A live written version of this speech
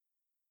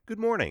Good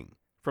morning.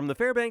 From the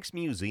Fairbanks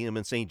Museum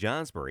in St.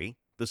 Johnsbury,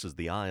 this is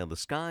the Eye on the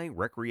Sky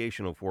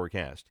recreational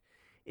forecast.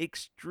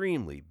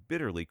 Extremely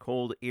bitterly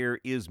cold air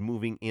is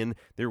moving in.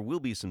 There will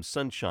be some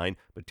sunshine,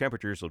 but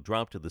temperatures will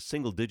drop to the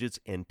single digits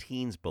and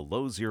teens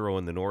below zero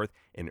in the north,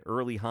 and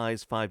early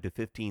highs 5 to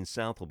 15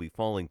 south will be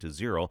falling to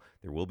zero.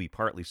 There will be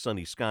partly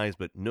sunny skies,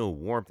 but no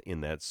warmth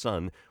in that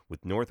sun.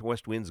 With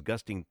northwest winds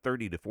gusting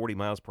 30 to 40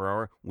 miles per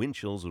hour, wind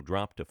chills will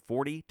drop to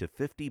 40 to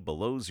 50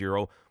 below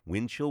zero.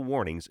 Wind chill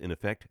warnings in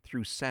effect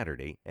through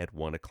Saturday at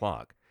 1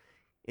 o'clock.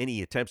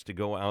 Any attempts to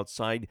go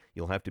outside,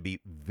 you'll have to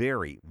be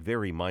very,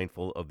 very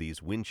mindful of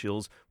these wind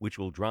chills, which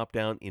will drop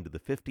down into the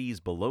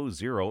 50s below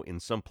zero in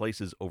some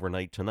places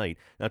overnight tonight.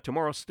 Now,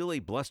 tomorrow, still a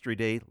blustery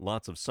day,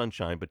 lots of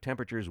sunshine, but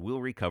temperatures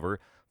will recover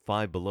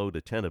 5 below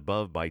to 10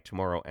 above by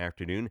tomorrow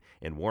afternoon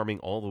and warming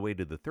all the way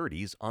to the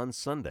 30s on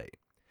Sunday.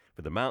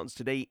 For the mountains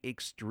today,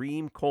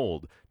 extreme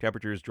cold.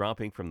 Temperatures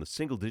dropping from the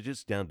single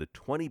digits down to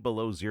 20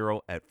 below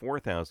zero at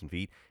 4,000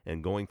 feet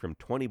and going from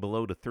 20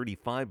 below to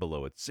 35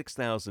 below at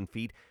 6,000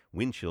 feet.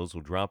 Wind chills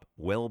will drop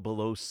well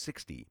below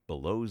 60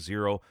 below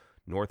zero.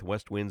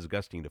 Northwest winds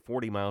gusting to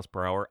 40 miles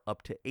per hour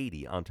up to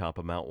 80 on top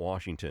of Mount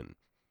Washington.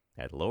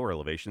 At lower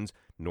elevations,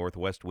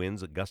 northwest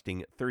winds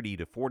gusting 30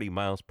 to 40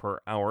 miles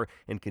per hour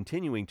and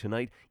continuing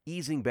tonight,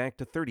 easing back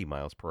to 30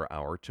 miles per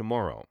hour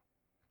tomorrow.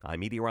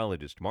 I'm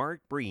meteorologist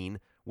Mark Breen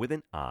with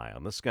an Eye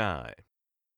on the Sky.